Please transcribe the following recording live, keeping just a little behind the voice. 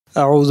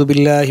أعوذ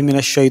بالله من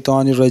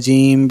الشيطان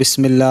الرجيم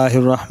بسم الله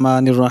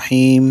الرحمن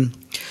الرحيم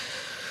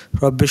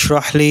رب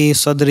اشرح لي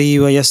صدري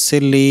ويسر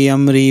لي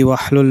أمري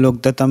واحلل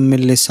عقدة من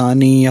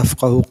لساني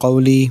يفقه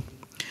قولي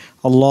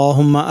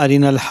اللهم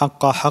أرنا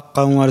الحق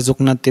حقا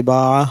وارزقنا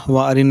اتباعه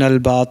وأرنا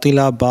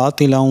الباطل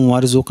باطلا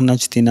وارزقنا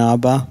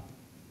اجتنابه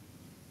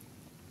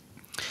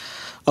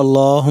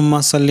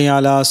اللهم صل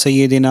على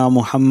سيدنا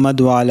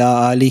محمد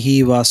وعلى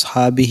آله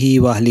وأصحابه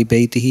وأهل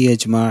بيته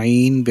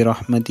أجمعين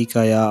برحمتك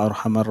يا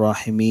أرحم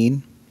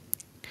الراحمين.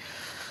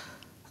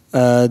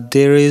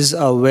 There is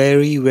a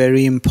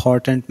very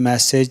important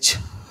message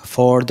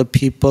for the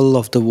people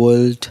of the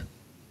world.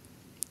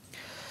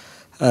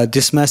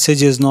 This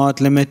message is not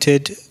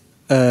limited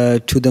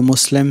to the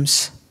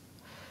Muslims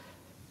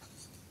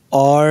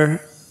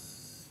or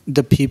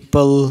the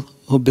people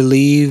who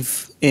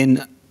believe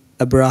in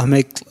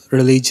Abrahamic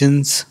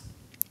religions,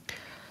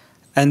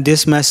 and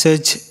this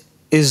message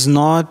is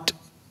not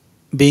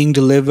being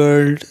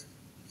delivered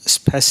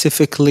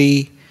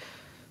specifically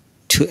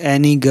to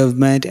any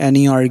government,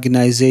 any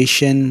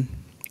organization,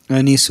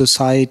 any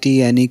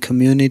society, any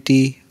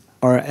community,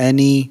 or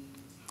any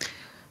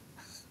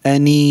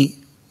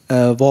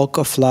walk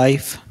of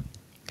life.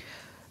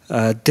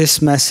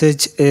 This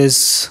message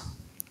is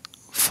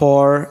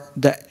for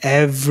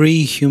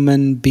every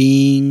human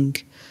being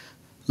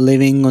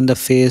living on the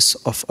face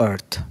of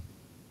earth.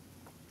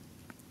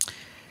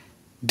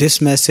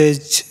 This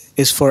message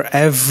is for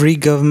every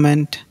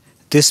government.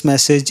 This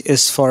message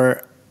is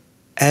for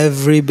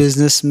every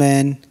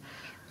businessman,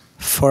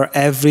 for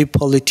every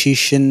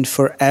politician,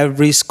 for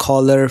every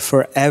scholar,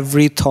 for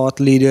every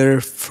thought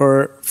leader,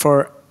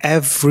 for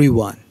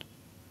everyone.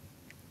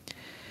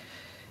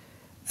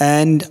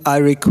 And I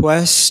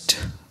request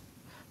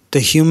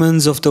the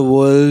humans of the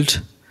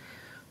world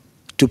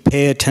to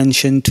pay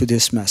attention to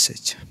this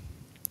message,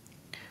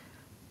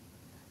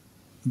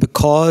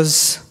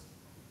 because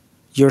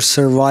your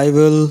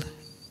survival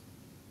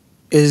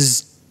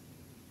is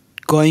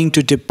going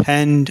to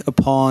depend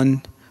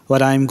upon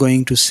what I'm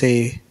going to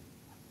say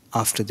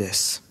after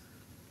this.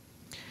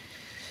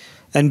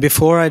 And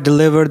before I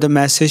deliver the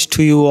message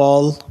to you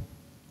all,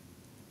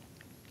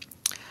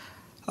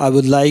 I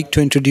would like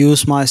to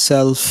introduce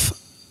myself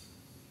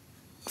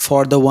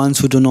for the ones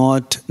who do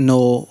not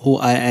know who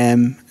I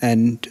am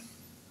and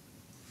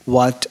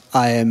what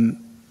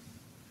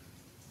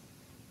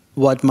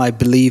my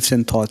beliefs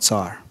and thoughts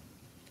are.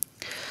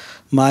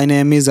 My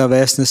name is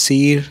Awais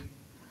Naseer,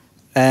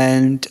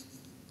 and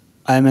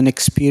I'm an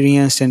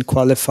experienced and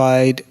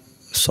qualified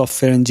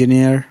software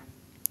engineer,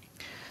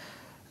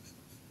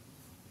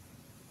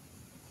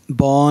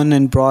 born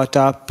and brought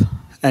up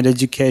and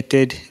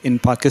educated in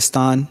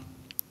Pakistan.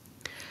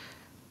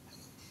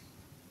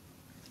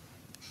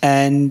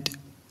 And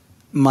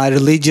my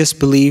religious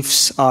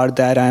beliefs are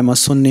that I'm a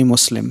Sunni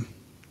Muslim.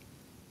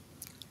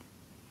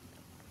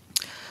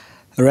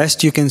 The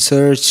rest you can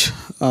search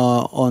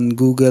on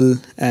Google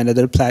and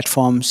other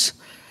platforms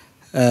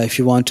if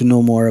you want to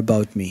know more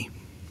about me.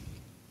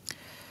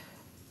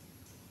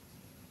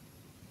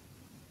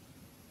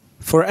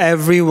 For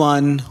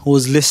everyone who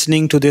is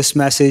listening to this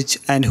message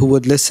and who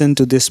would listen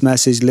to this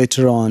message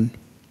later on,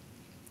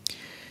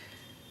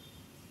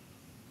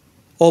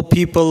 O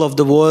people of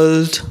the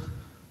world,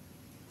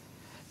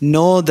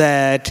 know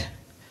that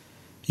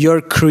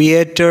your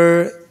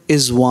Creator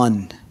is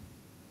one.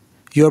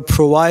 Your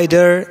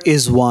provider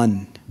is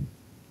one.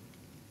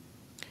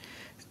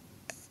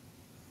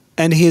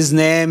 And His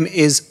name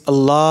is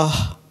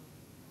Allah.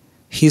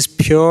 He's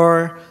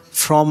pure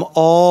from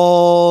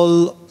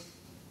all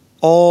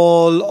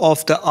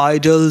of the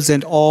idols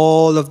and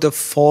all of the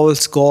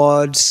false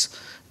gods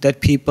that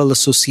people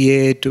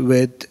associate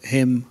with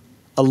Him.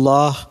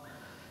 Allah,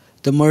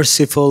 the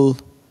merciful,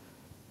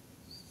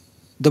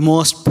 the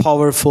most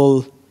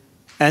powerful,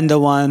 and the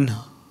one,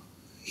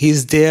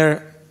 He's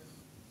there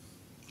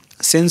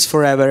since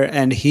forever,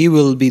 and He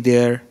will be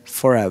there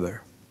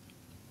forever.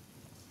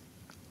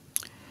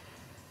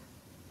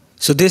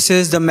 So this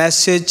is the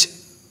message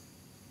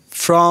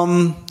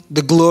from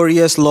the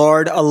glorious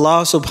Lord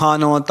Allah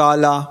subhanahu wa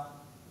ta'ala,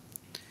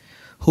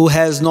 who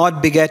has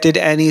not begetted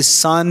any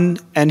son,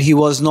 and He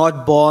was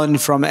not born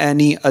from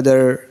any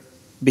other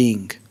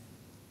being.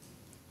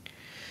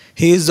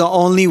 He is the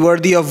only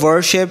worthy of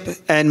worship,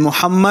 and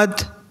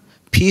Muhammad,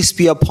 peace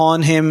be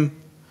upon him,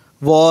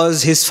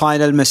 was His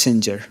final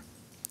messenger.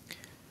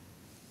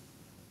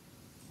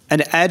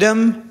 And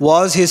Adam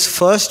was His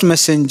first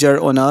messenger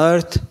on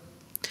earth.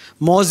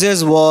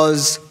 Moses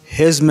was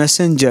His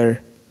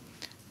messenger.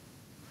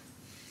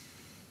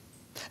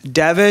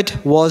 David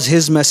was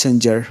His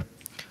messenger.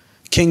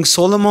 King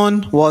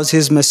Solomon was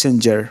His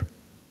messenger.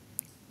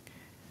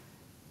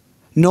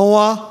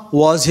 Noah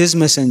was His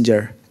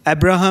messenger.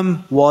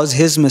 Abraham was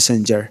His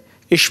messenger.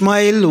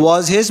 Ishmael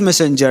was His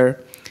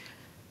messenger.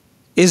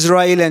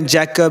 Israel and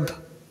Jacob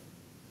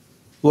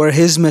were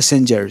His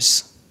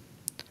messengers.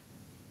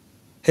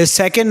 His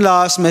second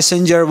last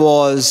messenger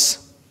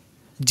was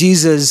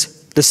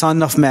Jesus, the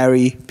son of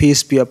Mary,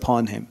 peace be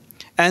upon Him.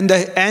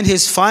 And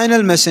his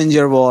final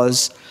messenger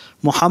was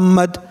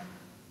Muhammad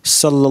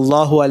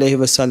sallallahu alaihi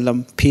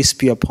wasallam, peace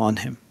be upon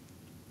him.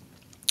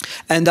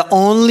 And the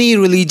only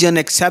religion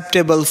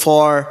acceptable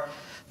for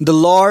the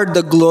Lord,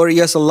 the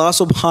glorious Allah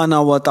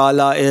subhanahu wa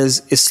ta'ala,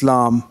 is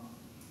Islam.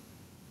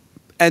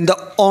 And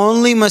the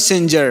only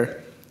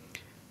messenger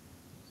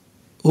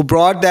who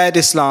brought that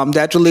Islam,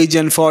 that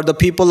religion for the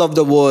people of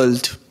the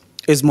world,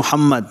 is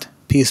Muhammad,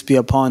 peace be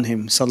upon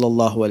him,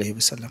 sallallahu alaihi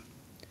wasallam.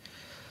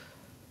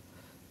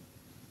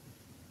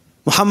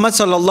 Muhammad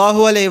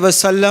sallallahu alaihi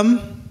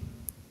wasallam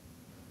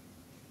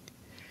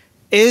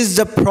is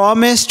the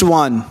promised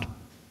one,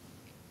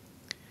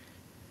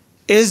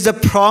 is the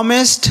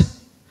promised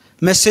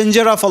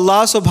messenger of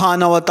Allah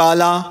subhanahu wa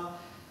ta'ala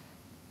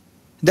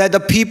that the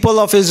people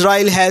of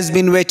Israel has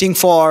been waiting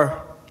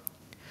for.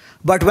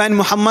 But when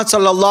Muhammad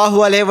sallallahu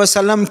alaihi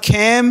wasallam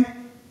came,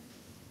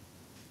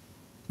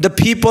 the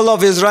people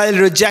of Israel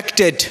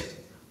rejected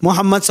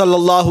Muhammad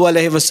sallallahu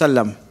alaihi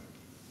wasallam.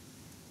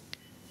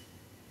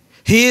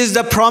 He is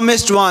the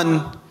promised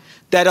one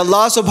that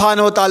Allah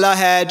subhanahu wa ta'ala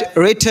had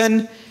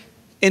written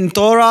in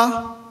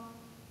Torah,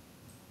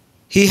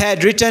 He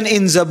had written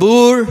in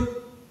Zabur,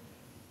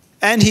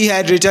 and He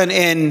had written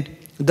in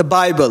the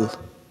Bible,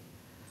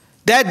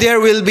 that there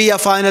will be a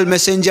final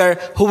messenger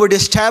who would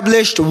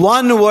establish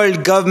one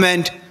world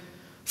government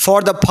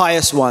for the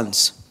pious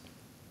ones.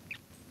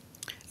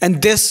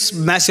 And this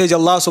message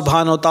Allah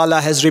subhanahu wa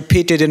ta'ala has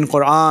repeated in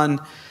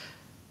Quran.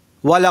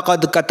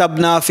 وَلَقَدْ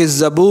كَتَبْنَا فِي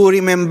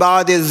الزَّبُورِ مِنْ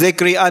بَعْدِ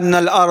الذِّكْرِ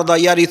أَنَّ الْأَرْضَ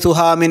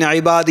يَرِثُهَا مِنْ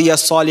عِبَادِيَ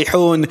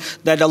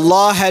الصَّالِحُونَ, that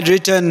Allah had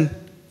written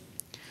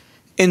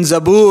in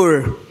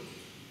Zabur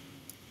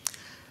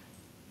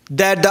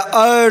that the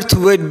earth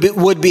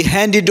would be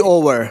handed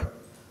over.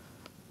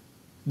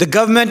 The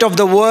government of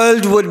the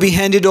world would be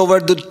handed over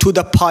to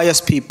the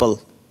pious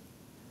people.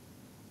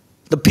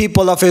 The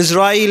people of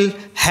Israel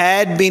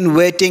had been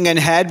waiting and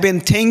had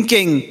been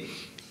thinking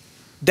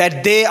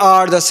that they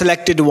are the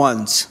selected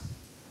ones.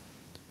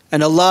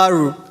 And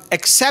Allah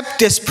accepts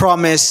this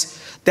promise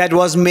that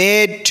was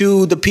made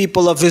to the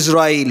people of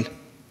Israel.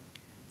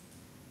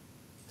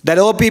 That,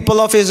 O people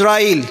of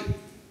Israel,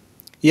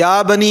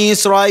 Ya Bani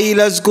Israel,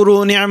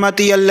 azkuru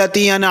ni'mati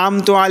allati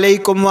an'amtu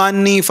alaykum wa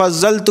anni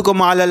fazzaltukum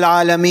ala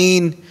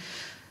al-alameen.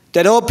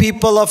 That, O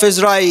people of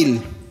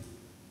Israel,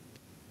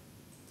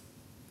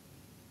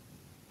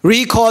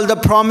 recall the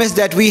promise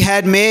that we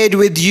had made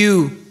with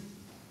you,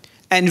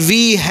 and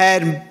we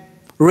had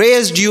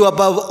raised you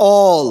above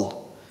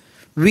all.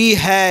 We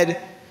had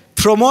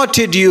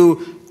promoted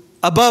you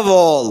above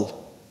all.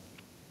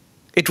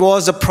 It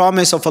was a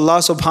promise of Allah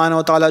subhanahu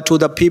wa ta'ala to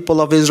the people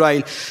of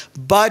Israel.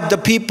 But the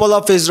people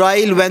of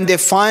Israel, when they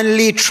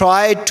finally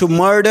tried to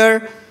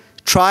murder,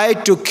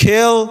 tried to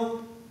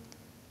kill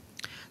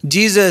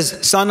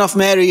Jesus, son of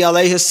Mary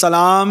alayhi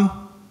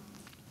salam,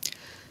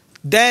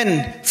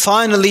 then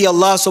finally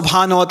Allah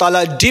subhanahu wa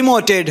ta'ala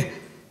demoted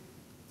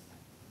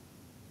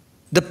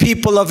the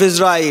people of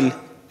Israel.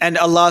 And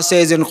Allah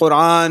says in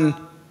Quran,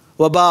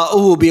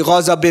 وَبَاءُوا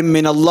بِغَضَبٍ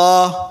مِّنَ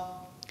اللَّهِ,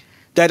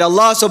 that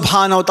Allah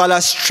subhanahu wa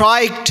ta'ala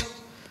striked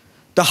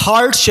the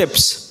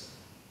hardships.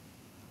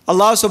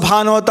 Allah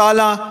subhanahu wa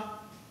ta'ala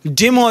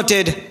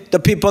demoted the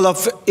people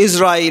of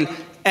Israel,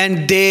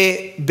 and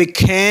they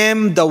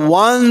became the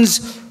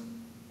ones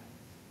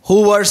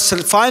who were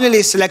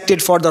finally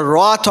selected for the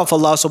wrath of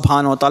Allah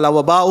subhanahu wa ta'ala.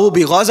 وَبَاءُوا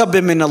بِغَضَبٍ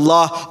مِّنَ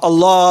اللَّهِ,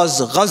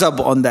 Allah's ghazab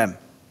on them.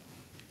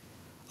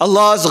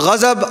 Allah's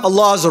ghazab,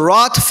 Allah's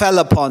wrath fell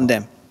upon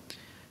them.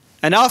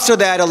 And after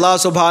that, Allah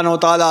subhanahu wa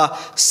ta'ala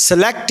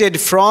selected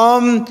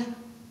from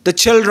the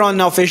children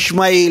of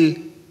Ishmael,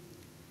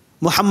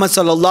 Muhammad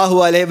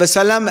sallallahu alayhi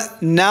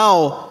wasallam.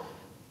 Now,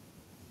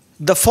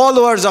 the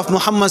followers of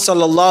Muhammad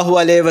sallallahu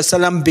alayhi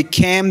wasallam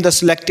became the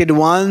selected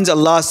ones.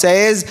 Allah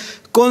says,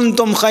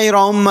 كُنْتُمْ خَيْرَ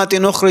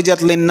أُمَّةٍ أُخْرِجَتْ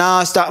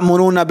لِلنَّاسِ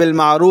تَأْمُرُونَ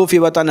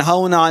بِالْمَعْرُوفِ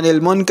وَتَنْهَوْنَ عَنِ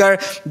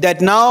الْمُنْكَرِ. That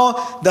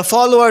now the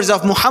followers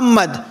of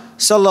Muhammad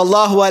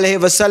sallallahu alaihi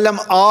wasallam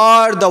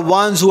are the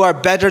ones who are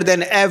better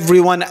than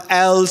everyone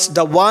else,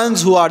 the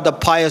ones who are the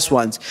pious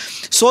ones.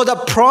 So the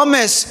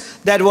promise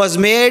that was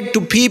made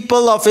to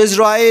people of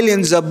Israel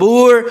in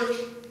Zabur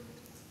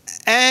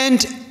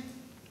and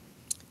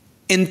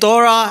in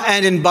Torah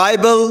and in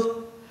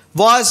Bible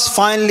was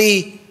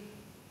finally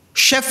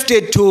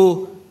shifted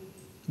to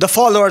the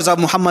followers of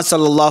Muhammad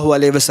sallallahu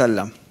alaihi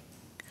wasallam.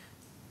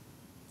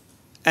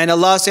 And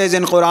Allah says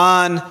in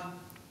Quran,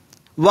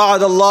 وَعَدَ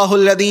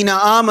اللَّهُ الَّذِينَ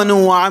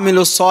آمَنُوا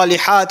وَعَمِلُوا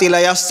الصَّالِحَاتِ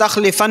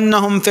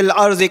لَيَسْتَخْلِفَنَّهُمْ فِي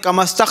الْأَرْضِ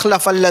كَمَا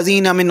اسْتَخْلَفَ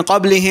الَّذِينَ مِنْ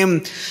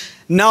قَبْلِهِمْ.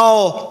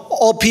 Now,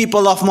 O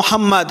people of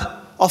Muhammad,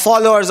 O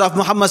followers of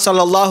Muhammad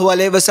sallallahu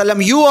alayhi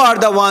wasallam, you are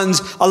the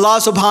ones Allah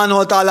subhanahu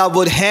wa ta'ala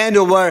would hand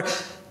over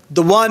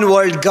the one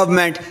world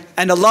government,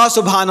 and Allah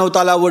subhanahu wa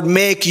ta'ala would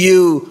make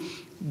you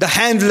the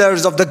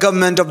handlers of the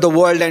government of the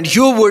world, and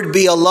you would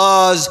be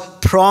Allah's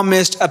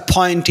promised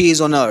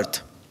appointees on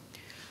earth.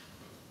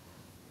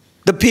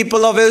 The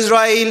people of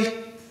Israel,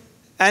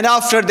 and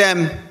after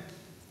them,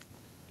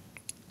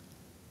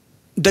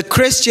 the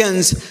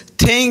Christians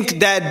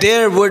think that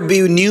there would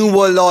be new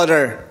world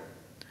order.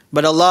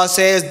 But Allah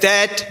says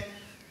that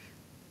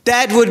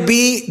That would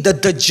be the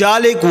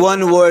Dajjalic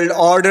one world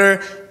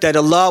order, that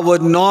Allah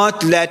would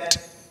not let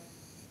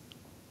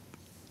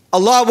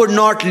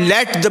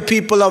the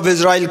people of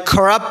Israel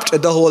corrupt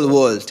the whole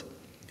world.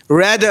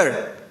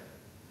 Rather,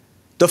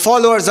 the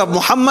followers of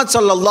Muhammad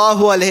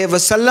sallallahu alaihi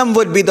wasallam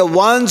would be the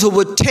ones who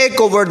would take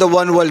over the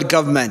one world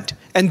government,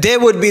 and they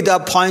would be the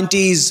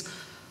appointees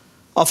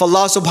of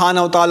Allah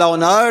subhanahu wa ta'ala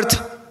on earth.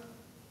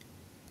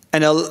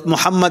 And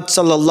Muhammad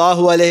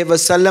sallallahu alaihi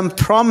wasallam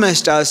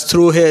promised us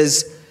through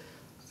his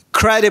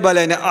credible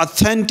and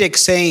authentic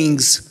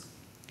sayings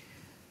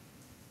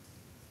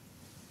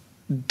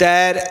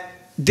that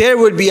there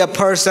would be a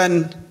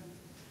person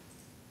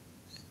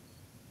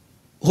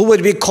who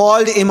would be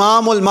called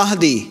Imam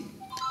al-Mahdi,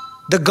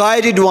 the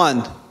guided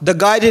one, the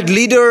guided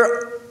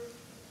leader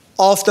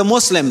of the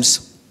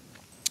Muslims.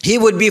 He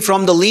would be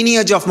from the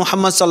lineage of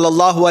Muhammad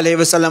sallallahu alaihi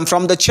wasallam,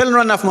 from the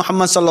children of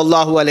Muhammad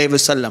sallallahu alaihi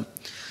wasallam.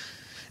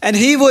 And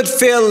he would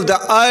fill the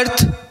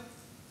earth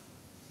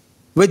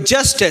with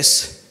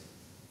justice.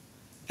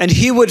 And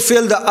he would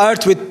fill the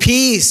earth with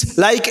peace,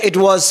 like it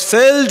was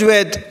filled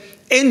with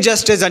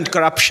injustice and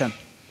corruption.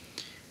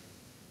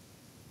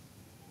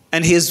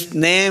 And his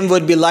name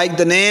would be like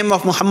the name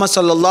of Muhammad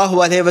sallallahu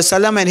alaihi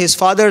wasallam, and his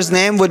father's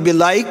name would be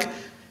like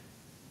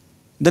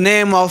the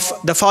name of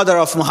the father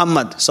of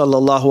Muhammad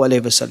sallallahu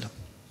alaihi wasallam.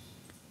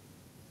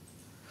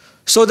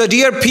 So the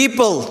dear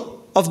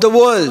people of the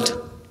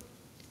world,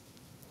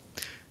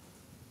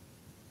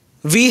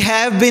 we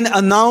have been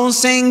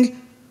announcing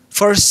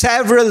for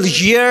several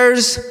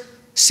years,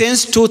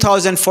 since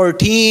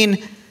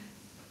 2014,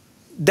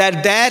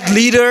 that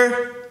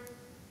leader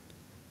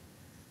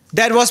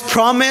that was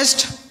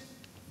promised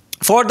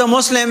for the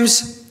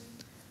Muslims,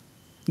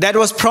 that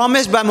was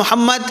promised by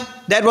Muhammad,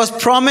 that was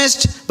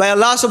promised by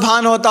Allah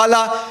subhanahu wa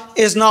ta'ala,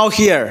 is now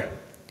here.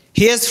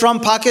 He is from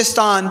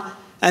Pakistan,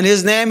 and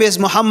his name is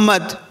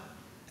Muhammad,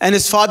 and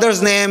his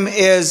father's name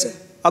is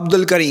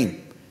Abdul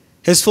Karim.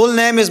 His full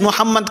name is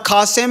Muhammad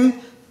Qasim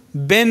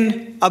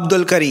bin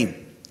Abdul Karim.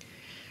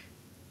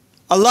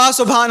 Allah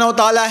subhanahu wa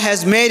ta'ala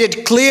has made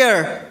it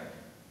clear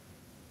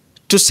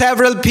to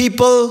several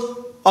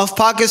people of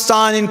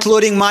Pakistan,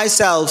 including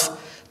myself,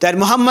 that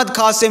Muhammad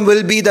Qasim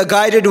will be the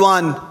guided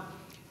one.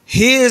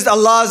 He is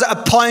Allah's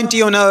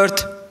appointee on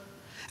earth,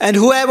 and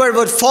whoever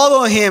would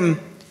follow him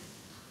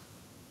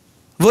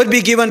would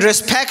be given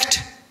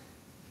respect,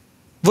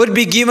 would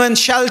be given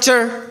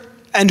shelter,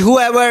 and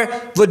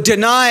whoever would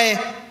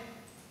deny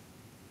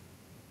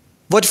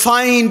would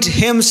find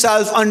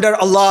himself under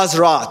Allah's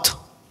wrath.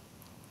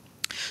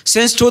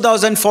 Since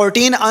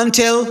 2014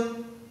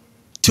 until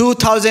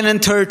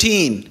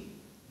 2013,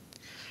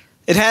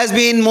 it has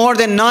been more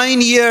than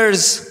 9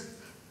 years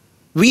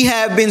we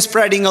have been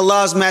spreading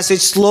Allah's message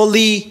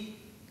slowly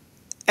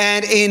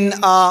and in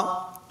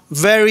a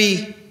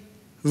very,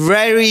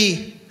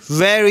 very,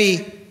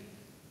 very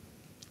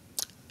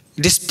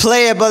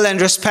displayable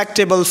and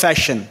respectable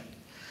fashion.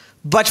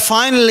 But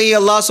finally,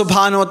 Allah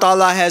subhanahu wa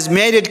ta'ala has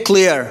made it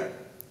clear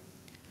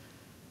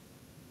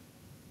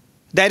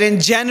that in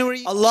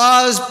January,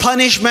 Allah's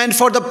punishment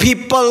for the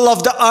people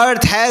of the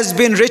earth has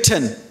been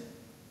written.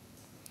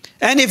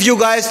 And if you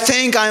guys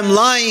think I'm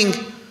lying,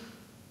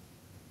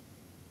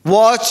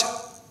 watch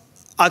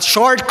a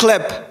short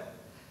clip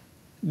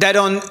that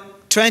on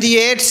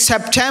 28th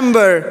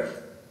September,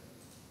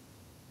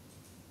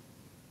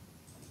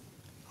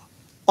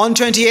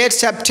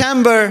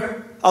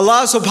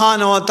 Allah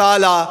subhanahu wa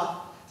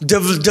ta'ala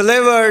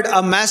delivered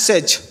a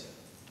message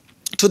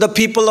to the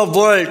people of the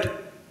world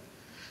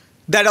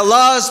that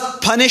Allah's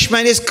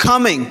punishment is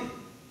coming.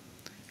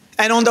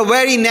 And on the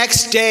very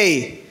next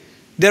day,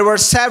 there were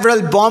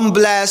several bomb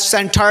blasts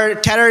and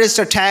terrorist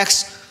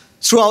attacks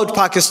throughout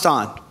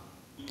Pakistan.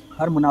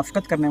 हर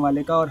मुनाफिकत करने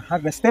वाले का और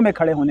हर रास्ते में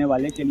खड़े होने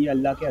वाले के लिए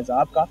अल्लाह के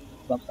अजाब का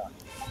वक्त आ गया।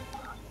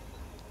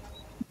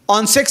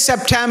 On 6th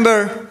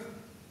September,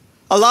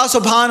 Allah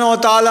subhanahu wa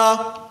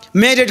ta'ala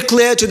made it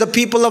clear to the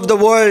people of the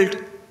world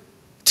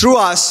through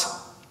us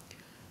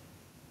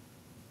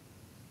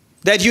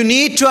that you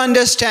need to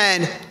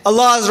understand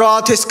Allah's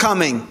wrath is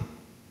coming.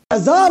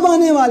 अजाब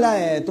आने वाला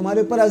है,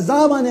 तुम्हारे ऊपर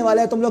अजाब आने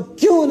वाला है, तुम लोग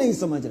क्यों नहीं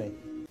समझ रहे?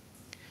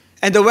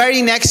 And the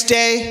very next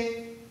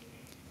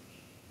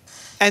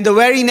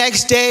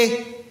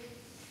day,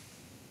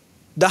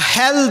 the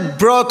hell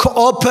broke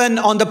open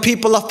on the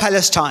people of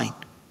Palestine.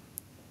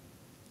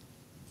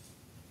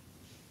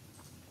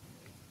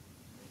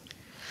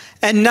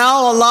 And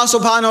now Allah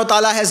subhanahu wa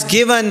ta'ala has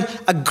given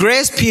a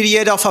grace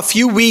period of a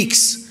few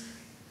weeks,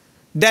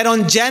 that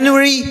in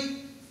January,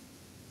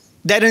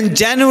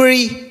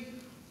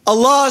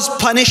 Allah's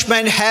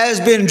punishment has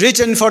been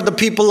written for the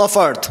people of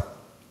earth.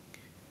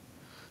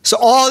 So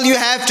all you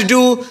have to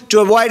do to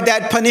avoid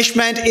that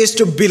punishment is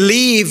to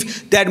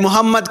believe that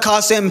Muhammad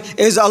Qasim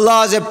is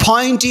Allah's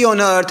appointee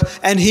on earth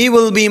and he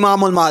will be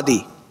Imam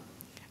al-Mahdi.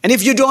 And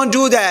if you don't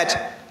do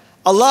that,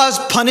 Allah's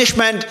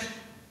punishment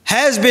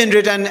has been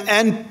written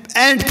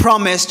and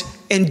promised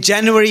in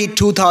January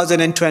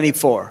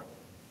 2024.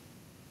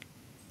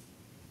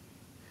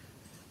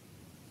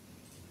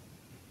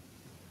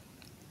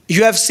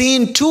 You have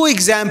seen two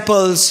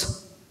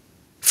examples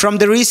from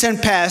the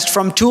recent past,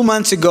 from 2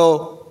 months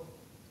ago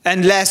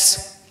and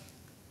less,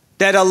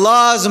 that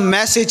Allah's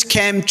message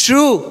came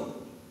true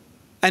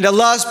and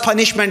Allah's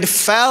punishment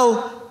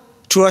fell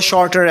to a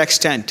shorter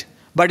extent.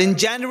 But in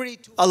January,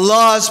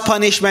 Allah's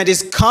punishment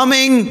is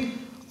coming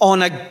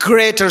on a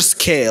greater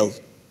scale.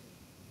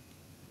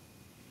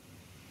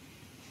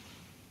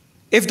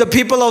 If the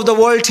people of the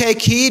world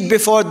take heed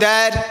before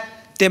that,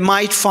 they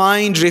might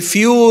find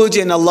refuge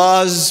in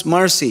Allah's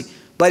mercy.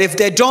 But if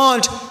they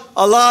don't,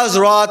 Allah's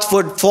wrath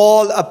would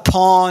fall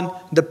upon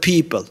the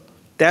people.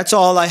 That's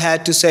all I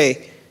had to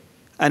say.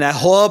 And I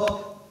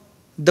hope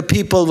the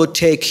people would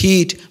take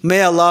heed.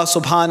 May Allah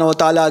subhanahu wa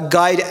ta'ala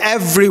guide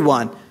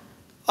everyone.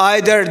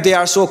 Either they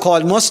are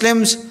so-called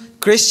Muslims,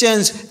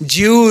 Christians,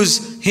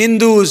 Jews,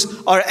 Hindus,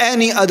 or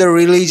any other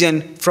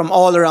religion from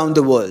all around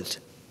the world.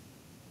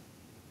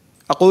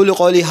 أقول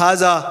قولي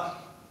هذا.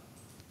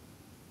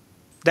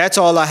 That's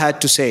all I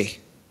had to say.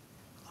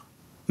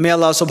 May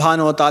Allah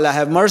subhanahu wa ta'ala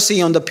have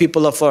mercy on the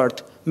people of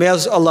earth. May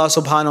Allah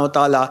subhanahu wa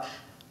ta'ala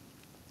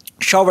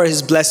shower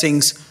His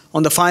blessings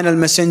on the final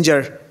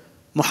messenger,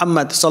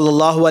 Muhammad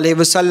sallallahu alayhi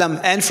wasallam,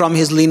 and from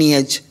his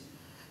lineage,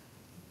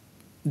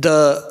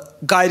 the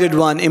guided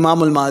one,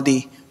 Imam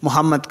al-Mahdi,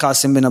 Muhammad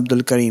Qasim bin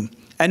Abdul Karim.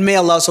 And may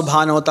Allah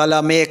subhanahu wa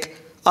ta'ala make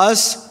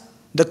us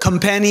the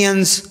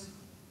companions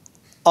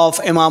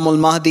of Imam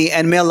al-Mahdi,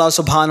 and may Allah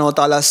subhanahu wa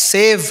ta'ala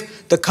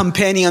save the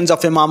companions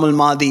of Imam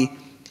al-Mahdi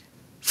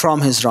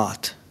from his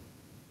wrath.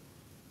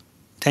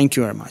 Thank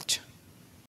you very much.